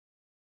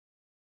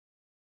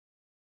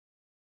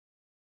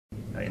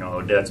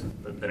Odette's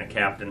been a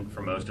captain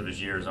for most of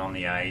his years on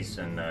the ice,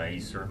 and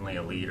he's certainly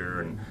a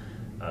leader and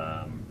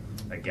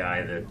a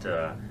guy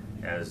that,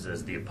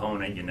 as the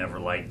opponent, you never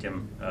liked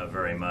him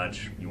very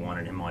much. You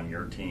wanted him on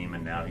your team,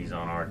 and now he's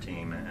on our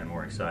team, and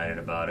we're excited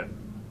about it.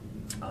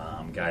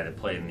 Guy that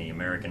played in the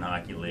American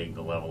Hockey League,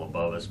 the level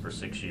above us, for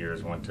 6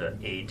 years, went to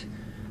 8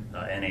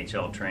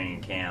 NHL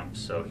training camps,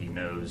 so he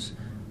knows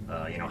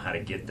how to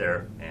get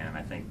there, and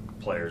I think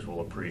players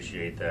will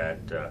appreciate that.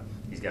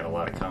 He's got a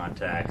lot of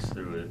contacts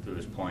through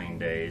his playing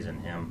days, and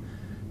him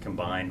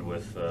combined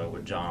with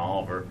John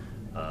Oliver,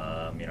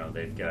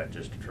 they've got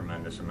just a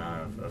tremendous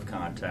amount of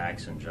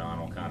contacts, and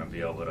John will kind of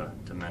be able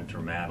to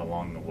mentor Matt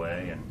along the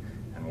way, and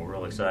we're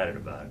real excited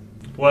about it.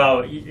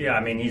 Well, yeah,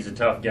 I mean, he's a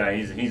tough guy.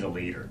 He's a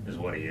leader, is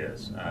what he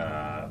is,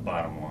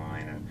 bottom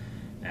line.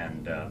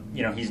 And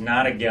he's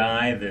not a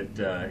guy that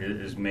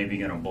is maybe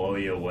going to blow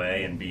you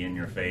away and be in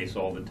your face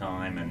all the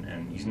time,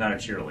 and he's not a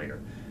cheerleader.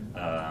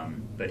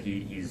 But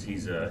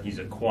he's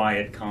a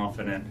quiet,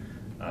 confident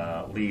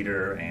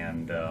leader,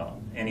 and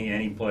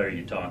any player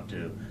you talk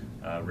to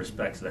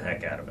respects the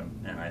heck out of him.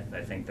 And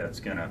I think that's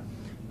going to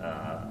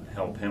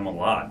help him a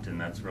lot, and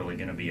that's really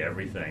going to be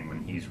everything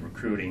when he's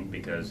recruiting,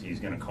 because he's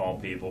going to call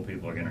people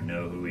are going to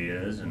know who he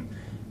is, and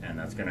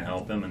that's going to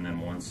help him. And then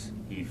once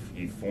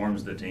he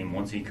forms the team,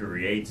 once he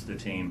creates the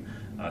team,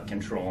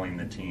 controlling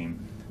the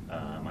team,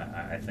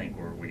 I think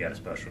we got a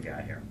special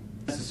guy here.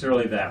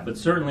 Necessarily that, but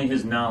certainly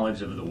his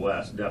knowledge of the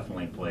West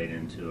definitely played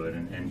into it,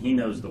 and he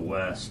knows the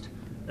West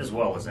as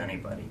well as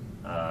anybody.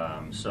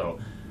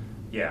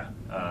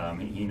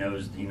 He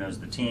knows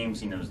the teams,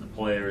 he knows the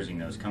players, he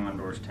knows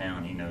Condors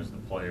Town, he knows the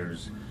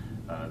players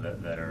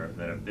that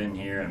have been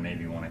here and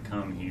maybe want to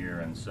come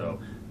here, and so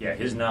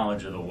his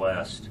knowledge of the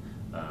West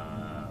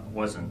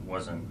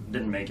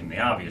didn't make him the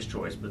obvious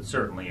choice, but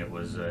certainly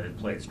it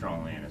played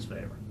strongly in his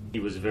favor. He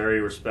was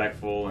very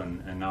respectful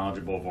and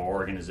knowledgeable of our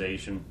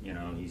organization.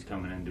 He's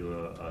coming into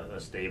a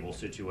stable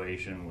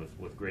situation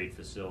with great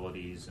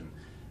facilities, and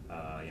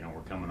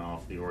we're coming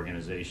off the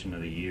Organization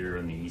of the Year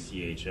in the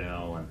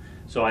ECHL, and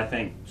so I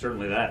think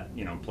certainly that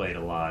played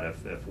a lot.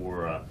 If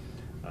we're a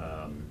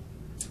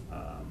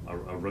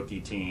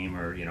rookie team,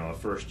 or a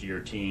first-year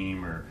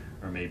team, or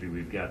maybe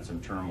we've got some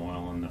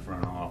turmoil in the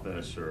front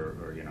office,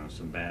 or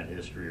some bad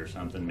history or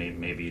something,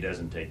 maybe he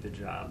doesn't take the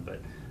job,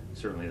 but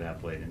certainly that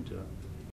played into it.